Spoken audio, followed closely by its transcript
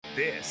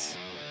This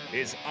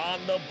is On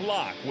the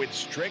Block with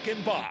Strick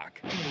and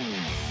Bach.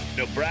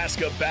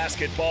 Nebraska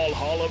Basketball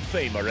Hall of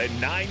Famer and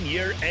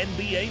 9-year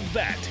NBA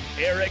vet,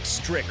 Eric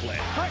Strickland.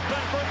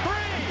 Strickland for three!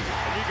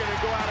 And you're going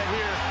to go out of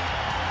here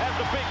as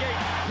the Big 8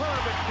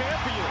 tournament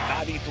champion.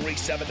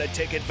 93.7 The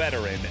Ticket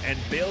veteran and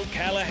Bill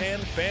Callahan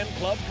fan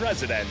club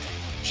president,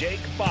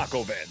 Jake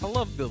Bakoven. I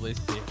love Billy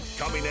C.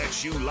 Coming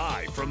at you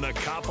live from the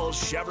Koppel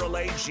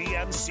Chevrolet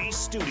GMC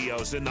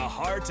studios in the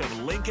heart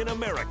of Lincoln,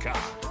 America.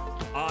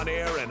 On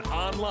air and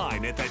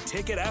online at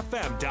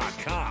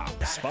theticketfm.com.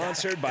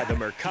 Sponsored by the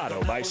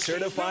Mercado by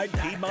Certified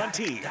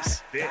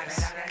Piedmontese.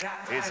 This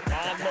is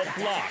On the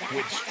Block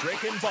with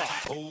Strick and Bach.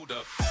 Hold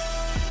up.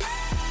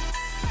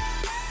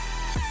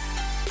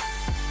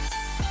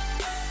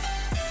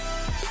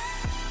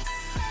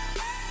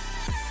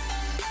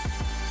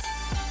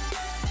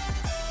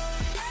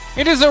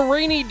 It is a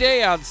rainy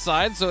day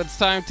outside, so it's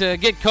time to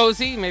get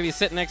cozy, maybe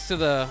sit next to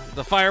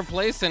the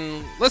fireplace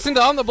and listen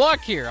to On the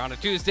Block here on a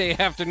Tuesday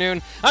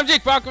afternoon. I'm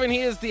Jake Bachman.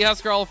 He is the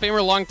Husker Hall of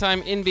Famer,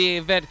 longtime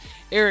NBA vet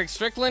Eric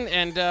Strickland,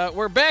 and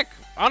we're back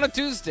on a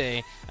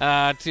Tuesday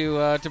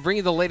to bring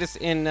you the latest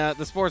in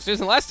the sports news.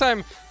 And last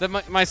time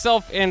that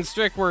myself and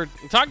Strick were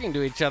talking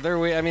to each other,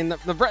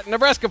 the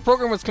Nebraska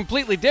program was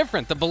completely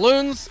different. The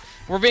balloons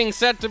were being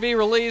set to be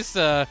released.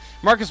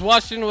 Marcus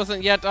Washington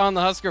wasn't yet on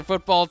the Husker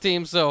football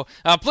team, so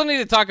plenty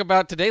to talk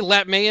about today.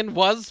 Lat Mayen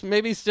was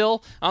maybe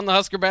still on the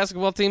Husker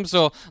basketball team,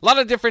 so a lot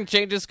of different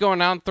changes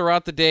going on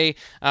throughout the day,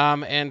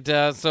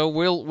 so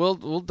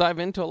we'll dive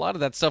into a lot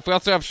of that stuff. We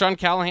also have Sean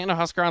Callahan of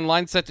Husker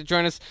Online set to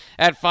join us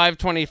at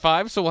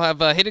 5:25, so we'll have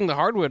Hitting the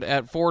Hardwood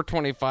at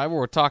 4:25, where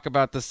we'll talk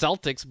about the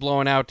Celtics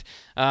blowing out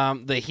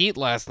the Heat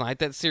last night.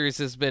 That series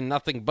has been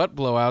nothing but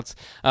blowouts.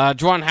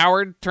 Juwan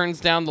Howard turns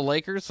down the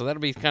Lakers, so that'll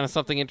be kind of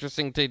something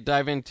interesting to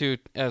dive into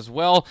as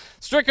well.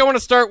 Strick, I want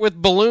to start with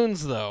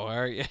balloons, though.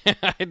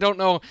 I don't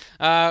know.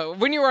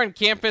 When you were on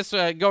campus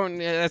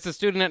going as a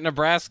student at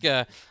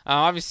Nebraska,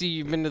 obviously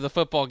you've been to the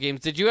football games.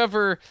 Did you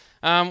ever,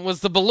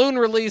 was the balloon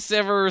release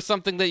ever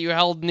something that you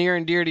held near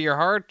and dear to your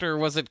heart, or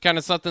was it kind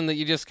of something that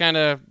you just kind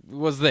of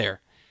was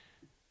there?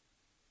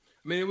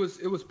 I mean, it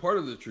was part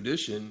of the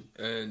tradition,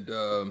 and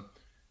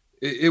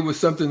it was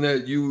something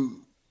that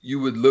you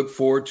would look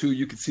forward to.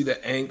 You could see the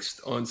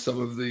angst on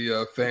some of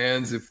the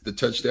fans if the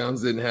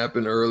touchdowns didn't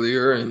happen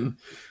earlier, and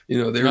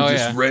they were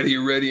just ready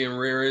and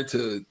raring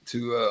to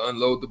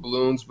unload the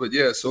balloons. But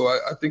yeah, so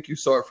I think you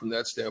saw it from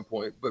that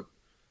standpoint.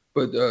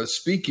 But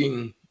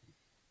speaking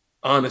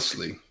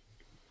honestly,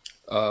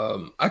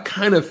 I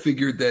kind of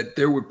figured that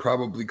there would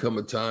probably come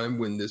a time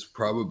when this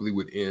probably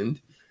would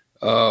end.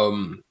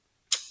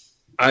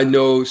 I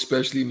know,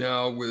 especially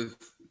now with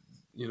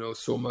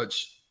so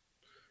much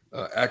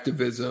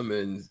activism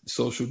and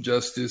social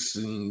justice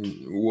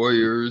and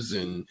warriors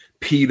and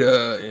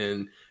PETA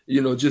and,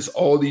 just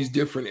all these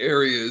different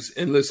areas.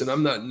 And listen,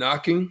 I'm not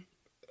knocking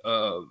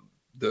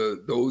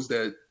those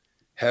that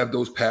have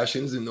those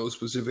passions in those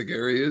specific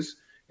areas.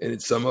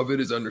 And some of it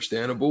is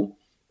understandable.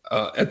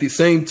 At the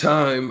same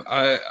time,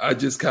 I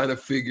just kind of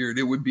figured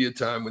it would be a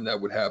time when that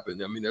would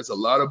happen. I mean, there's a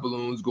lot of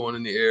balloons going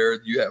in the air.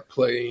 You have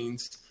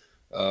planes.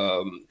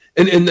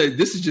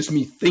 This is just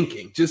me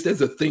thinking, just as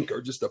a thinker,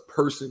 just a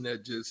person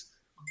that just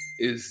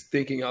is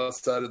thinking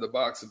outside of the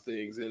box of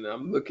things. And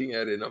I'm looking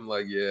at it and I'm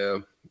like, yeah,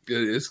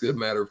 it's a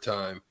matter of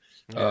time.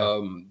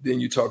 Yeah. Then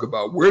you talk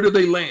about where do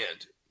they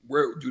land?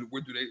 Where do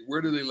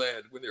they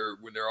land when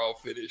they're all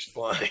finished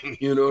flying?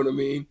 You know what I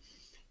mean?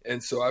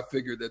 And so I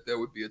figured that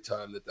would be a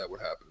time that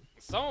would happen.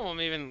 Some of them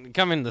even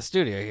come in the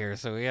studio here,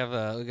 so we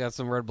got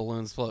some red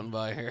balloons floating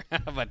by here.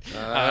 But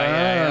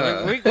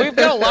we've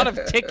got a lot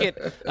of ticket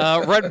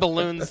red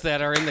balloons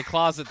that are in the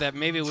closet that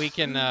maybe we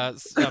can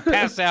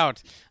pass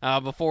out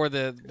before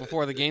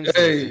the game.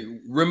 Hey,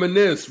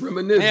 reminisce. Yeah,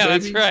 baby.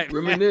 That's right.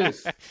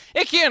 Reminisce.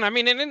 It can. I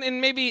mean, and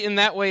maybe in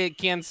that way it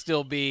can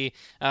still be,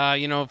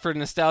 for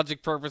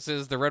nostalgic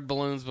purposes, the red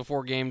balloons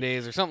before game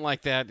days or something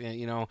like that.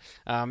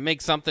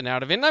 Make something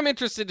out of it. And I'm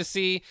interested to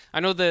see. I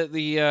know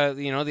the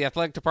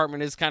athletic department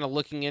is kind of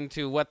looking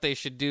into what they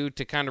should do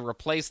to kind of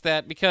replace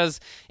that, because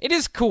it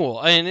is cool,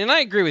 and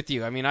I agree with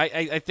you. I mean,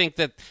 I think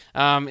that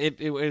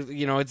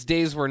its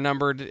days were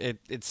numbered.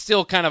 It's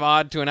still kind of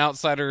odd to an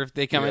outsider if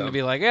they come in to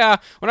be like, yeah,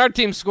 when our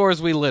team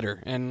scores, we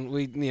litter, and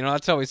we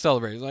that's how we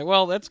celebrate. It's like,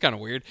 well, that's kind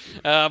of weird,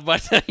 but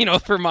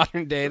for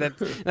modern day,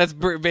 that's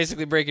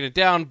basically breaking it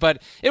down.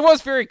 But it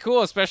was very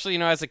cool, especially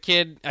as a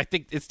kid. I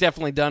think it's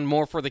definitely done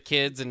more for the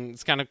kids, and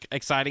it's kind of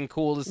exciting,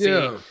 cool to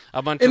see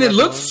a bunch. And of it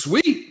looks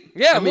sweet.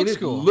 Yeah, it looks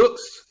cool.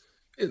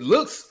 It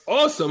looks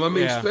awesome. I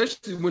mean,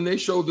 especially when they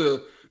show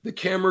the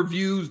camera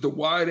views, the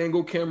wide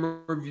angle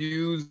camera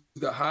views,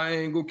 the high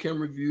angle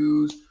camera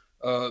views.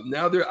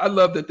 Now I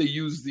love that they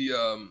use the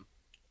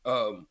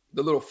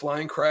little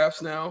flying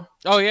crafts now.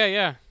 Oh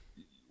yeah.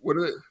 What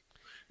are they?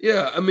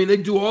 Yeah, I mean, they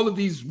do all of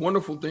these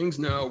wonderful things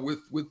now with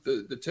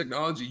the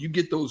technology. You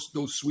get those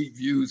sweet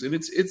views, and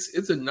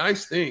it's a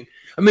nice thing.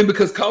 I mean,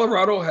 because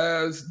Colorado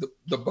has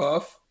the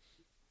buff.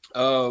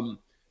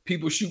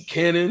 People shoot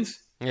cannons.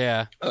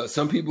 Yeah.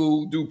 Some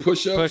people do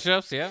push-ups.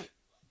 Push-ups, yeah.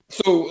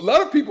 So a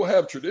lot of people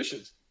have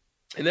traditions,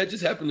 and that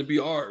just happened to be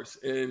ours.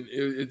 And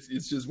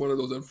it's just one of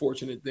those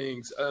unfortunate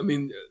things. I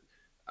mean,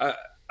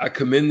 I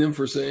commend them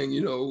for saying,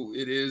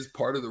 it is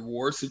part of the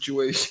war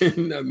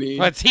situation. I mean,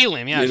 well, it's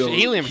helium, yeah.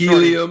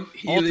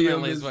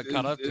 Helium is what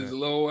caught up to is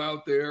low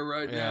out there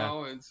right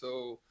now, and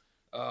so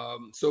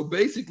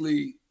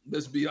basically,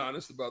 let's be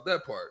honest about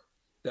that part.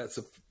 That's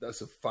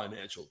a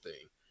financial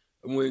thing.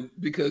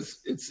 Because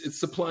it's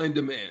supply and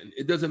demand.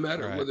 It doesn't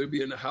matter whether it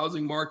be in the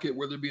housing market,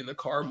 whether it be in the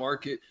car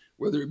market,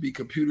 whether it be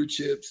computer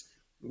chips.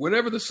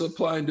 Whenever the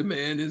supply and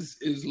demand is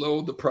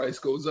low, the price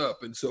goes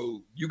up. And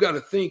so you got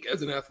to think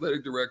as an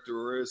athletic director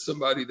or as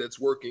somebody that's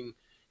working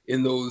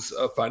in those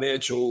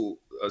financial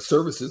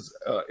services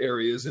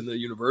areas in the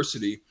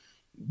university,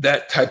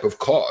 that type of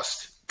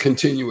cost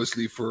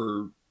continuously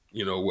for,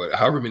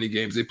 however many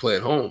games they play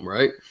at home,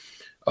 right?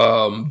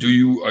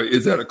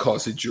 Is that a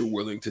cost that you're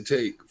willing to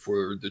take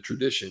for the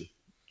tradition?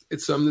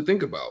 It's something to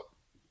think about.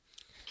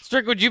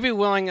 Strick, would you be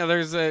willing,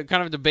 there's a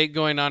kind of debate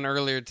going on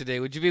earlier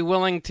today, would you be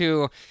willing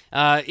to,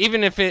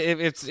 even if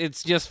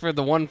it's just for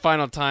the one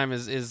final time,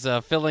 is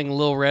filling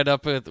Lil Red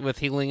up with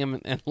helium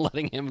and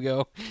letting him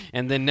go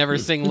and then never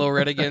sing Lil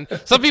Red again?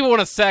 Some people want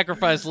to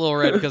sacrifice Lil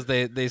Red because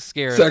they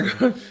scare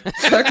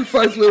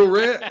Sacrifice Lil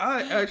Red?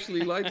 I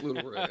actually like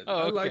Lil Red.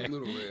 Oh, okay. I like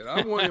Lil Red.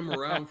 I want him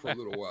around for a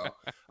little while.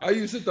 I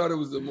used to thought it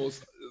was the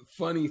most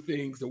funny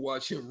things to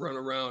watch him run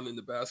around in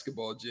the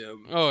basketball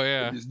gym. Oh,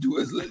 yeah. And just do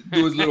his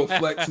little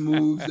flex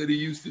moves that he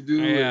used to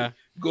do. Yeah. And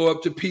go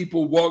up to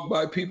people, walk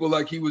by people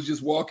like he was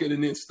just walking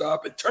and then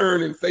stop and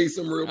turn and face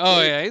them real quick.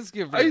 Oh, yeah. He's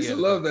good. I used to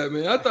love that,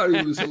 man. I thought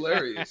he was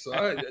hilarious. So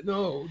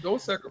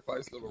don't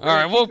sacrifice Little Red. All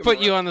right, we'll put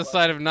you on the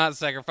side of not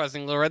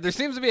sacrificing Lil Red. There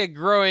seems to be a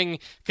growing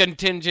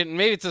contingent,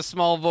 maybe it's a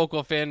small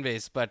vocal fan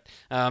base, but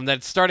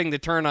that's starting to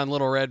turn on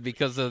Little Red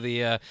because of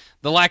the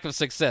lack of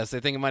success. They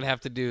think it might have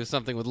to do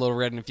something with Little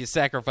Red, and if you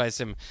sacrifice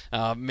him,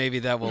 maybe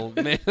that'll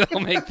make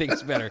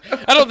things better.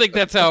 I don't think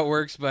that's how it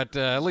works, but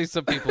at least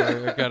some people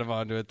are kind of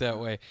onto it that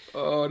way.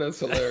 Oh, that's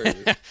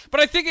hilarious.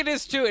 But I think it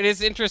is, too. It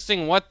is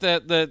interesting what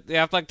the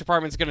athletic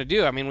department's going to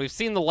do. I mean, we've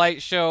seen the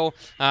light show.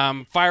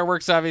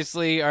 Fireworks,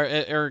 obviously,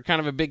 are kind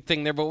of a big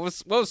thing there. But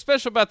what was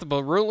special about the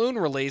balloon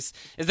release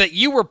is that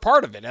you were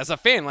part of it as a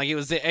fan. Like, it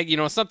was,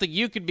 something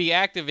you could be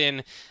active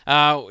in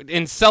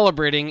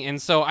celebrating.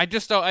 And so I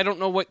don't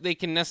know what they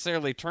can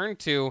necessarily turn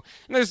to.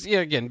 And there's,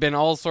 again, been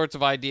all sorts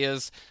of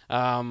ideas.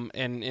 I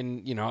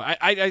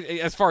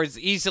as far as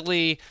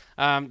easily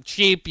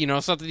cheap,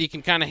 something you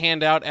can kind of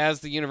hand out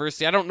as the university.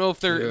 I don't know if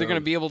they're going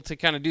to be able to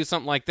kind of do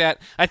something like that.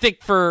 I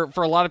think for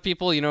a lot of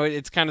people,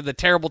 it's kind of the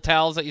terrible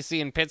towels that you see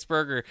in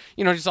Pittsburgh or,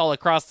 just all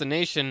across the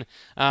nation.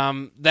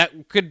 That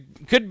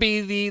could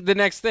be the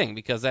next thing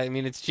because,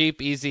 it's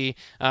cheap, easy,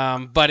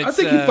 but it's... I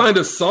think you find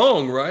a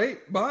song, right,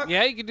 Bach?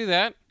 Yeah, you could do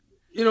that.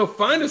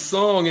 Find a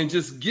song and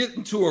just get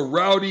into a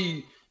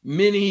rowdy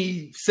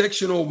mini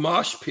sectional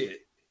mosh pit.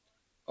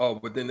 Oh,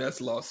 but then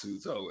that's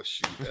lawsuits. Oh, well,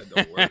 shoot, that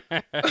don't work.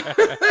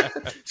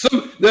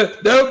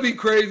 That would be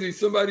crazy.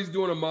 Somebody's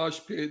doing a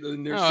mosh pit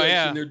in their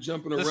section. They're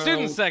jumping around. The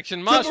student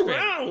section mosh pit.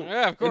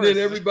 Yeah, of course. And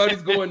then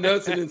everybody's going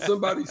nuts, and then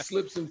somebody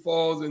slips and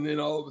falls, and then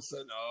all of a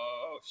sudden,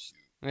 oh, shoot.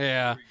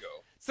 Yeah. Here we go.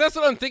 So that's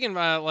what I'm thinking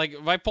about. Like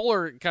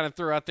Bipolar kind of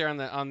threw out there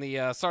on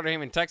the Starter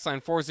Heyman text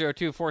line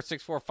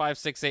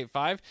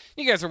 402-464-5685.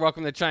 You guys are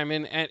welcome to chime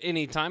in at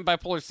any time.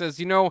 Bipolar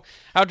says,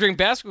 how during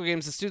basketball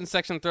games the student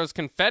section throws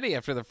confetti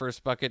after the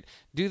first bucket.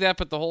 Do that,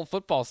 but the whole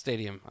football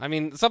stadium. I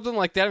mean, something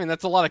like that. I mean,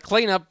 that's a lot of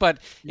cleanup, but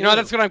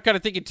that's what I'm kind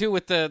of thinking too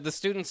with the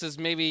students is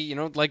maybe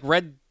like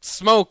red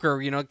smoke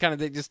or kind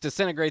of it just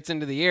disintegrates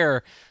into the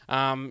air.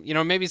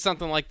 Maybe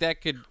something like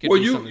that could well,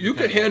 be you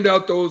could hand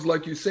out those,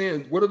 like you're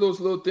saying, what are those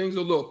little things,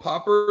 those little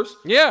poppers?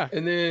 Yeah.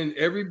 And then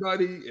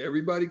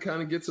everybody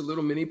kind of gets a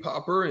little mini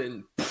popper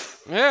and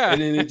yeah. And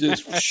then it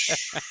just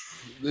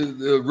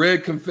the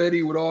red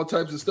confetti with all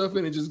types of stuff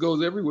in it just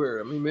goes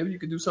everywhere. I mean, maybe you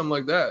could do something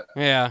like that.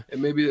 Yeah.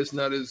 And maybe it's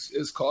not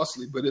as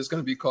costly, but it's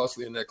going to be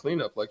costly in that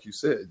cleanup, like you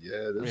said.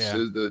 Yeah.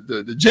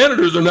 The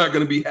janitors are not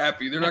going to be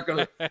happy. They're not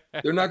going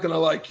to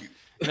like you.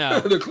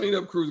 No. The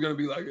cleanup crew is going to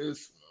be like,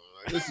 this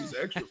is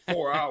extra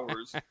 4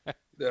 hours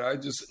that I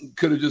just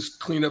could have just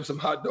cleaned up some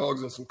hot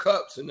dogs and some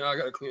cups, and now I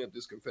got to clean up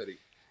this confetti.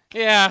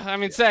 Yeah, I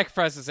mean,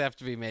 sacrifices have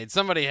to be made.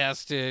 Somebody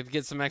has to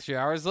get some extra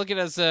hours. Look at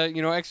it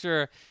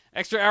as,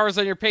 extra hours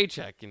on your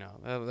paycheck.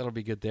 That'll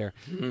be good there.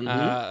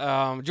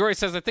 Mm-hmm. Jory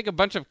says, I think a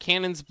bunch of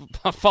cannons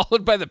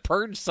followed by the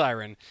purge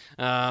siren.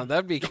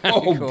 That'd be kind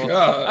of cool.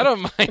 God. I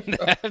don't mind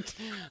that.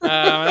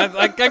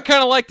 I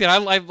kind of like that.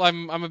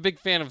 I'm a big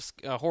fan of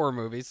horror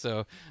movies,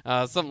 so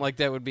something like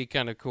that would be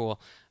kind of cool.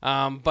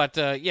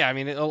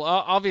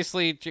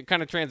 Obviously,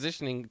 kind of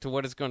transitioning to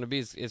what it's going to be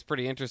is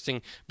pretty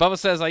interesting. Bubba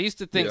says, I used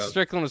to think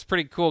Strickland was a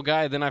pretty cool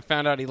guy. Then I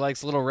found out he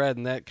likes Little Red,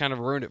 and that kind of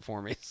ruined it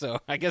for me. So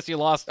I guess you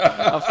lost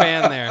a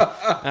fan there.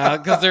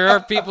 Because there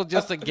are people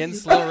just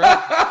against Little Red.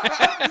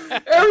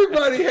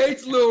 Everybody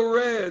hates Little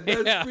Red.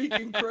 That's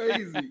freaking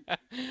crazy.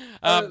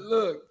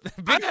 Look,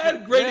 I had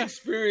a great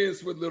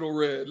experience with Little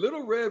Red.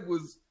 Little Red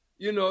was,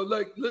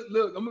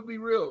 look, I'm going to be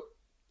real.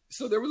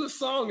 So there was a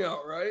song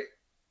out, right?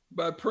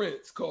 by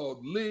Prince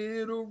called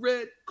Little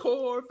Red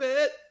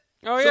Corvette.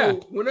 Oh, yeah. So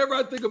whenever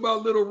I think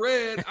about Little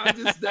Red,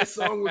 that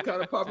song would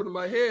kind of pop into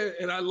my head,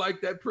 and I like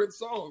that Prince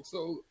song,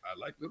 so I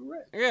like Little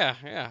Red. Yeah.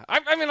 I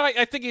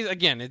think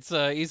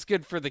he's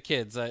good for the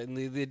kids.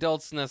 The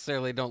adults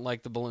necessarily don't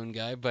like the balloon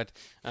guy, but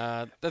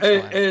that's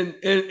fine.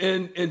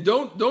 And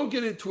don't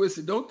get it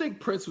twisted. Don't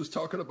think Prince was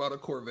talking about a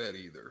Corvette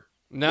either.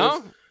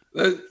 No?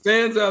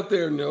 Fans out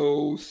there,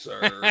 no,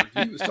 sir.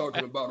 He was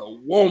talking about a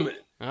woman.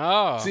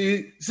 Oh.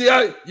 See,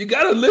 you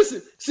gotta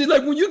listen. See,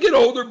 like when you get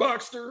older,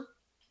 Boxster.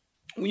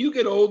 When you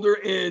get older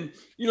and,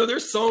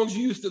 there's songs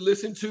you used to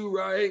listen to,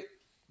 right?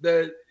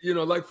 That,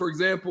 like, for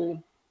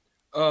example,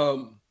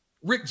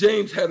 Rick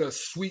James had a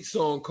sweet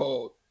song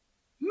called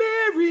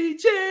Mary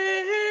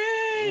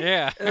Jane.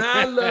 Yeah. And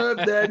I love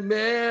that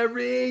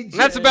Mary Jane.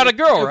 That's about a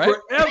girl, right?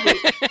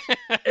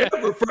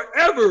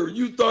 Forever,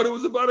 you thought it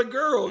was about a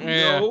girl.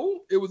 Yeah. No,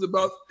 it was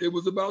about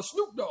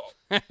Snoop Dogg.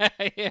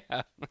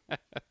 Yeah.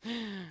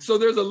 So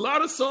there's a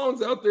lot of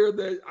songs out there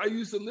that I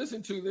used to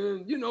listen to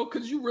then,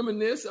 because you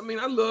reminisce. I mean,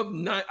 I love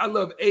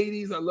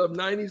 80s. I love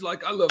 90s.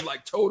 Like, I love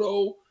like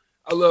Toto.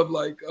 I love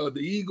like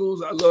the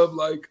Eagles. I love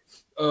like,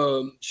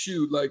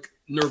 like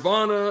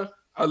Nirvana.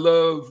 I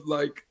love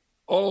like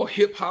all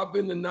hip hop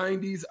in the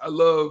 90s. I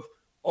love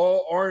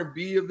all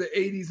R&B of the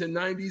 80s and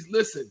 90s.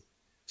 Listen.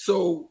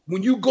 So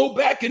when you go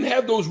back and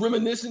have those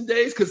reminiscent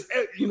days, because,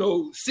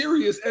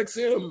 Sirius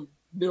XM,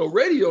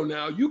 radio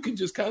now, you can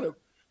just kind of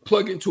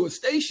plug into a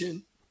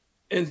station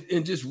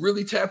and just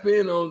really tap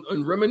in on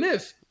and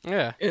reminisce.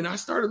 Yeah. And I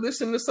started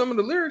listening to some of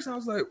the lyrics. And I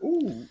was like,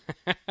 ooh.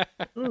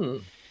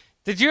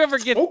 Did you ever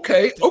get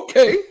okay?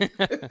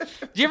 Did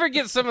you ever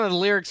get some of the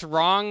lyrics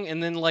wrong,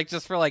 and then like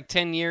just for like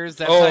 10 years,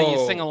 that's how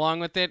you sing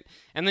along with it,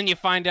 and then you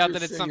find out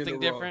that it's something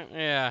different?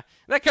 Yeah,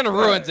 that kind of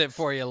ruins it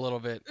for you a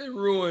little bit. It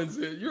ruins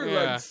it. You're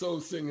like so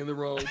singing the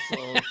wrong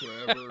song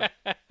forever.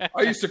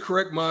 I used to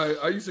correct my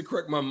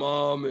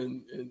mom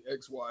and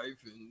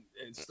ex-wife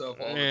and stuff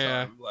all the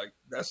time. Like,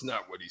 that's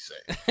not what he's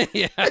saying.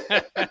 Yeah.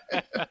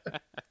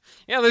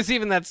 Yeah, there's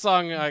even that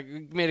song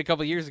made a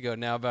couple years ago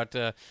now about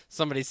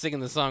somebody singing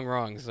the song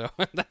wrong. So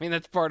I mean,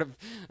 that's part of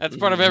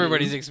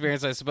everybody's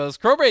experience, I suppose.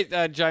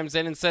 Crowbait chimes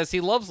in and says he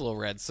loves Little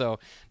Red. So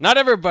not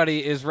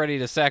everybody is ready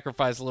to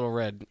sacrifice Little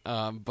Red,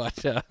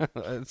 but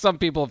some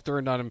people have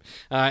turned on him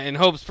in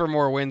hopes for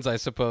more wins, I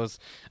suppose.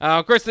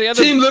 Of course, the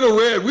other Team Little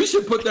Red. We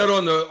should put that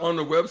on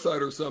the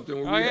website or something.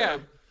 Where we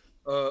have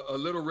a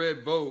Little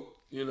Red vote,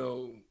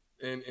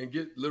 and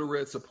get Little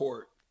Red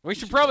support. We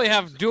should probably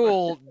have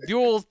dual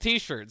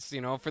T-shirts,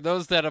 for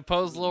those that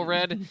oppose Lil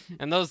Red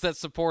and those that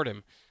support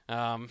him.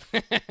 I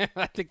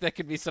think that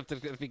could be something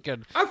that we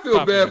could. I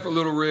feel bad for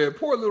Little Red.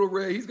 Poor Little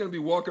Red. He's going to be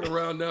walking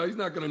around now. He's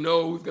not going to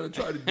know who's going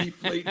to try to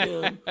deflate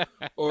him,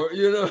 or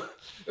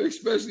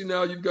especially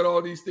now you've got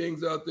all these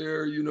things out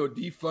there,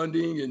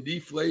 defunding and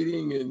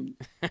deflating and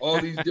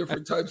all these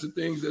different types of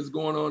things that's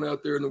going on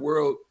out there in the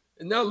world.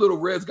 And now Little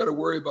Red's got to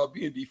worry about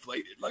being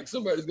deflated. Like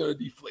somebody's going to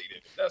deflate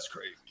it. That's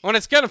crazy. Well,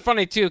 it's kind of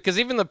funny, too, because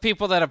even the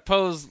people that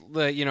oppose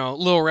the,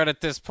 Little Red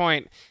at this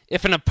point,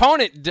 if an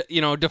opponent,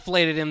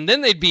 deflated him,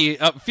 then they'd be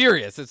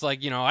furious. It's like,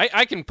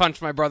 I can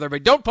punch my brother,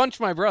 but don't punch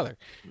my brother.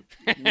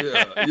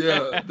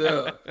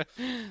 Yeah.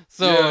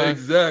 So yeah,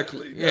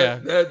 exactly. Yeah.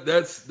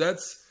 That's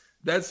just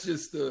that's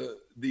just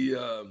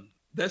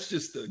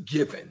a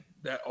given.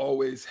 That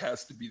always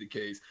has to be the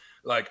case.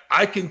 Like,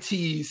 I can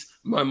tease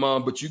my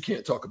mom, but you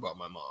can't talk about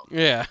my mom.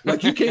 Yeah.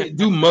 Like, you can't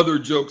do mother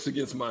jokes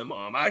against my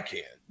mom. I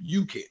can.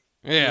 You can't.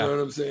 Yeah. You know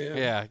what I'm saying?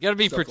 Yeah. Got to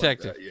be Stuff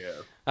protected. Like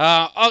that,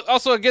 yeah.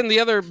 Also, again,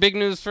 the other big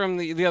news from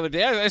the other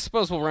day, I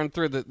suppose we'll run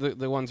through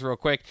the ones real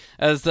quick,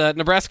 as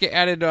Nebraska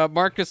added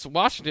Marcus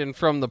Washington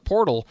from the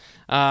portal.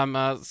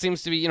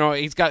 Seems to be,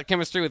 he's got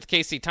chemistry with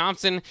Casey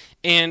Thompson,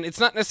 and it's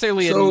not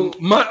necessarily you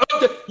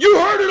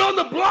heard it on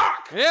the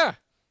block. Yeah,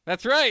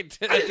 that's right.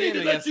 I need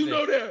to let you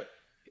know that.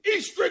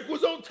 East Strick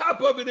was on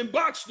top of it in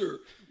Boxster.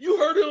 You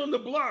heard it on the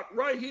block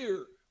right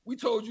here. We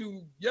told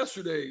you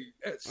yesterday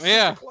at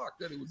 6 o'clock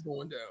that it was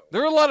going down. There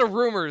were a lot of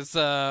rumors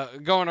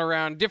going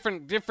around,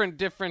 different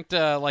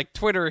like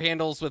Twitter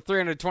handles with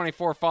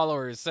 324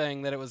 followers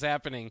saying that it was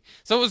happening.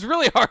 So it was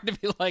really hard to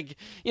be like,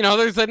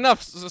 there's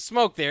enough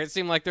smoke there. It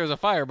seemed like there was a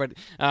fire, but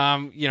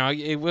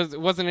it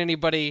wasn't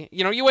anybody.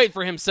 You wait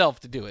for himself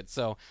to do it.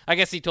 So I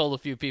guess he told a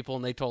few people,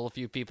 and they told a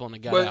few people, and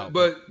it got out.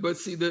 But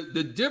see,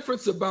 the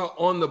difference about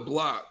on the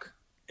block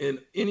and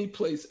any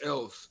place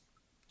else,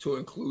 to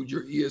include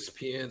your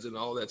ESPNs and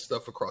all that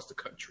stuff across the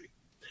country.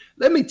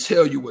 Let me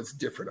tell you what's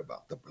different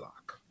about the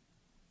block.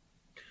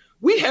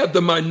 We have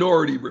the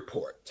Minority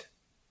Report.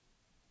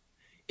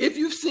 If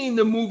you've seen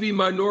the movie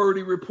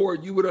Minority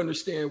Report, you would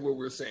understand what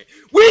we're saying.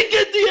 We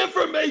get the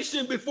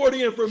information before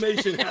the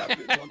information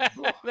happens on the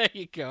block. There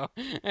you go.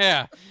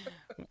 Yeah.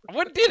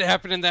 What did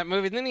happen in that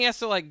movie? And then he has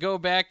to go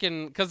back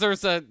and because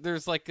there's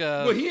like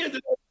a. Well, he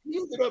ended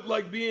up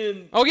like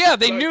being. Oh yeah,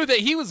 they knew that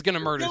he was going to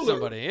murder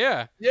somebody.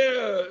 Yeah.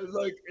 Yeah,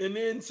 and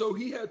then so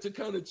he had to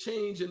kind of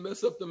change and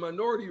mess up the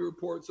Minority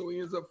Report. So he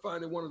ends up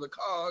finding one of the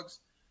cogs,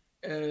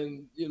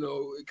 And,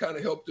 it kind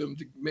of helped him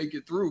to make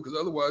it through, because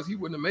otherwise he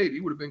wouldn't have made it. He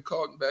would have been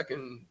caught back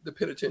in the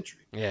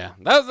penitentiary. Yeah,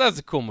 that's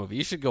a cool movie.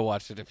 You should go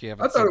watch it if you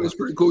haven't. I thought it was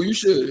pretty cool. You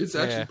should. It's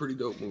actually a pretty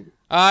dope movie.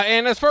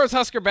 And as far as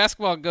Husker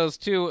basketball goes,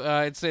 too,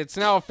 it's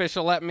now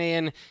official. Let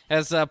Mayen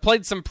has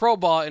played some pro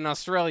ball in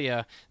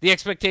Australia. The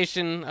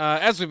expectation,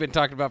 as we've been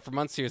talking about for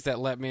months here, is that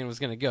Let Mayen was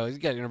going to go. He's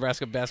got a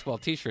Nebraska basketball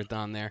T-shirt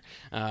on there.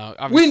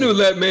 We knew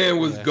Let Mayen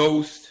was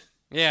ghost.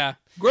 Yeah.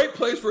 Great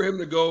place for him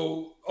to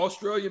go.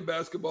 Australian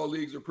basketball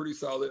leagues are pretty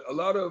solid. A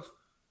lot of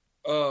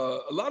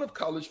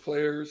college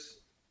players,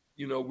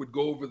 would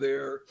go over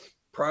there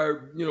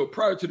prior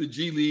to the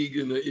G League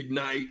and the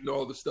Ignite and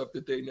all the stuff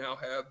that they now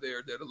have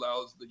there that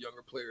allows the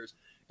younger players.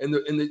 And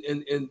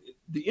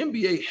the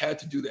NBA had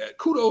to do that.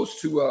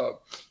 Kudos to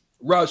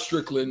Rod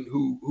Strickland,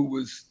 who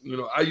was,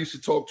 I used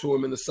to talk to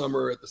him in the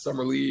summer at the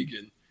summer league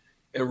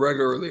and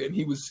regularly, and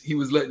he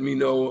was letting me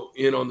know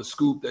in on the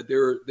scoop that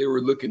they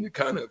were looking to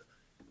kind of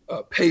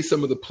pay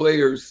some of the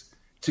players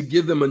to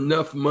give them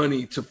enough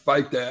money to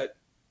fight that,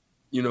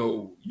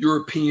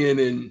 European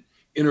and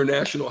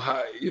international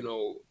high,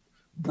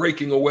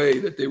 breaking away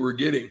that they were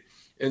getting.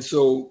 And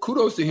so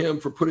kudos to him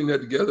for putting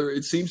that together.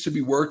 It seems to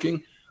be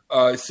working.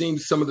 It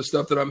seems some of the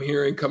stuff that I'm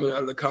hearing coming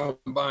out of the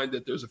combine,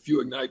 that there's a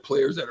few Ignite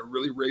players that are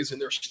really raising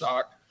their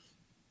stock.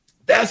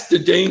 That's the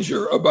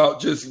danger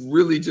about just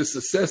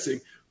assessing.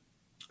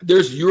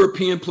 There's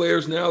European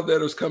players now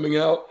that is coming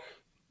out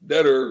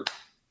that are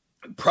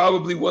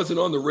probably wasn't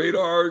on the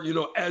radar,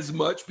 as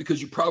much, because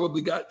you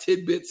probably got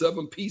tidbits of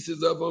them,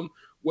 pieces of them,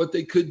 what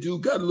they could do,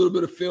 got a little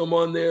bit of film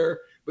on there,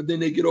 but then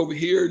they get over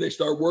here and they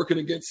start working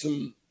against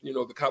some,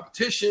 the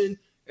competition,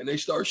 and they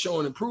start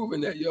showing and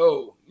proving that,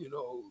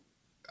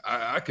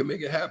 I can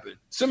make it happen.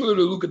 Similar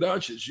to Luka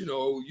Doncic,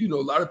 a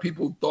lot of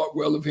people thought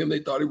well of him. They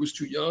thought he was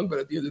too young, but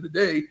at the end of the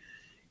day,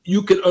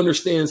 you can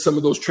understand some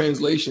of those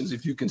translations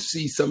if you can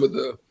see some of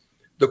the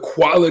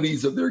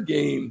qualities of their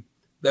game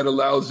that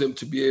allows them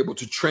to be able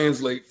to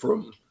translate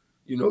from,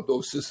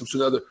 those systems to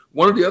another.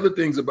 One of the other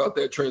things about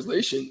that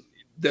translation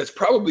that's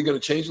probably going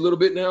to change a little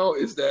bit now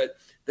is that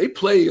they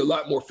play a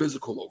lot more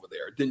physical over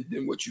there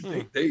than what you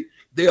think.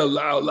 They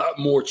allow a lot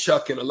more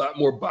chucking, a lot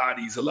more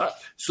bodies, a lot.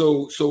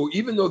 So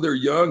even though they're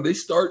young, they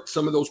start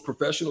some of those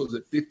professionals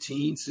at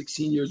 15,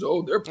 16 years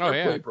old. They're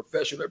playing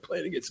professional. They're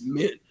playing against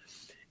men.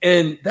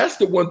 And that's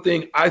the one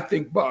thing I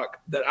think, Bach,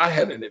 that I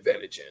had an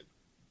advantage in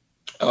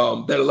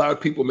that a lot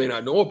of people may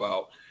not know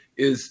about.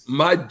 Is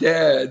my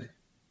dad,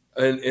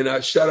 and I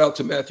shout out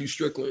to Matthew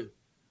Strickland.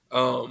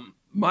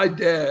 My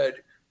dad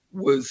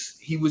was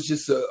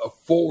just a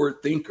forward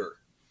thinker.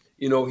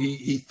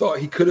 He thought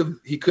he could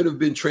have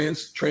been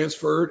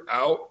transferred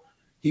out.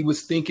 He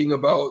was thinking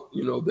about,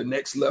 the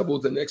next level,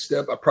 the next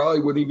step. I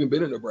probably wouldn't even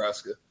been in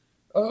Nebraska.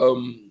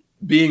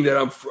 Being that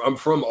I'm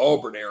from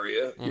Auburn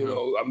area,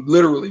 I'm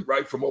literally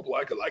right from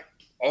Opelika, like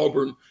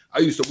Auburn. I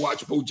used to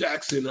watch Bo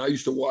Jackson. I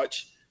used to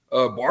watch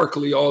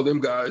Barkley, all them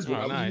guys when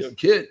I was a young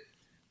kid.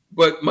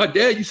 But my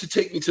dad used to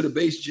take me to the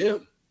base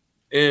gym.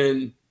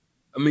 And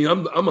I mean,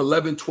 I'm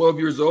 11, 12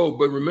 years old,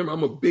 but remember,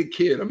 I'm a big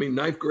kid. I mean,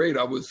 ninth grade,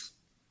 I was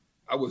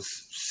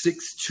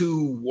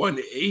 6'2",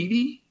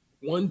 180,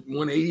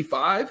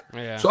 185.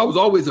 Yeah. So I was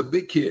always a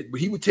big kid, but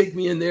he would take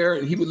me in there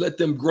and he would let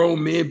them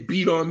grown men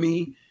beat on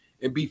me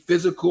and be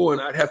physical,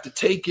 and I'd have to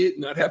take it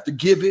and I'd have to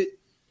give it.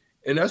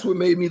 And that's what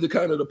made me the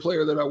kind of the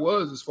player that I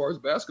was as far as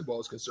basketball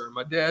is concerned.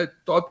 My dad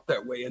thought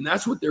that way, and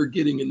that's what they're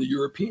getting in the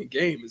European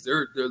game. Is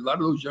there a lot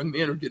of those young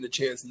men are getting a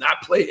chance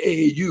not play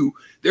AAU.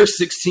 They're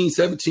 16,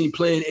 17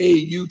 playing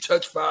AAU,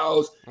 touch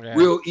fouls,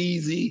 real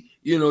easy,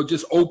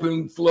 just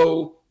open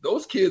flow.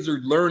 Those kids are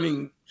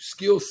learning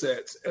skill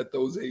sets at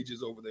those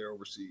ages over there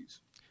overseas.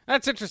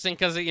 That's interesting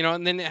because,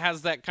 and then it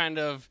has that kind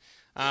of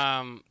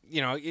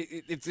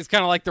it's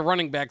kind of like the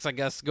running backs, I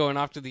guess, going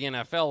off to the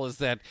NFL is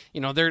that,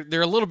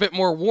 they're a little bit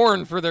more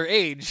worn for their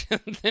age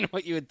than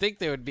what you would think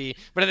they would be.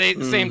 But at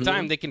the same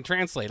time, they can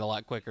translate a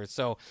lot quicker.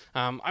 So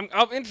I'm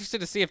interested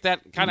to see if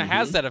that kind of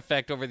has that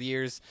effect over the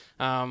years.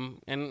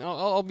 And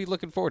I'll be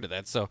looking forward to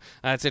that. So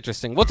that's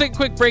interesting. We'll take a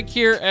quick break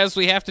here as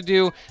we have to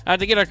do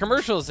to get our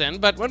commercials in.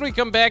 But when we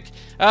come back,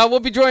 we'll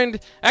be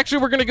joined.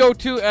 Actually, we're going to go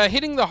to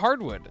Hitting the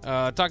Hardwood.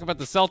 Talk about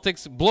the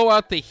Celtics blow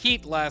out the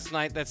Heat last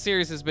night. That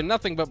series has been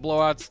nothing but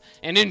blowouts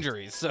and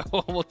injuries. So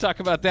we'll talk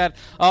about that.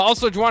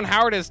 Also, Juwan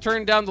Howard has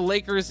turned down the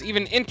Lakers'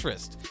 even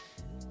interest.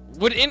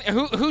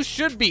 Who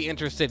should be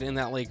interested in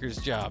that Lakers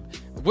job?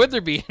 Would there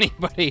be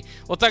anybody?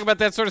 We'll talk about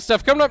that sort of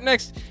stuff coming up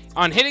next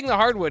on Hitting the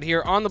Hardwood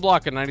here on the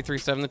block at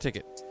 93.7 The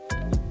Ticket.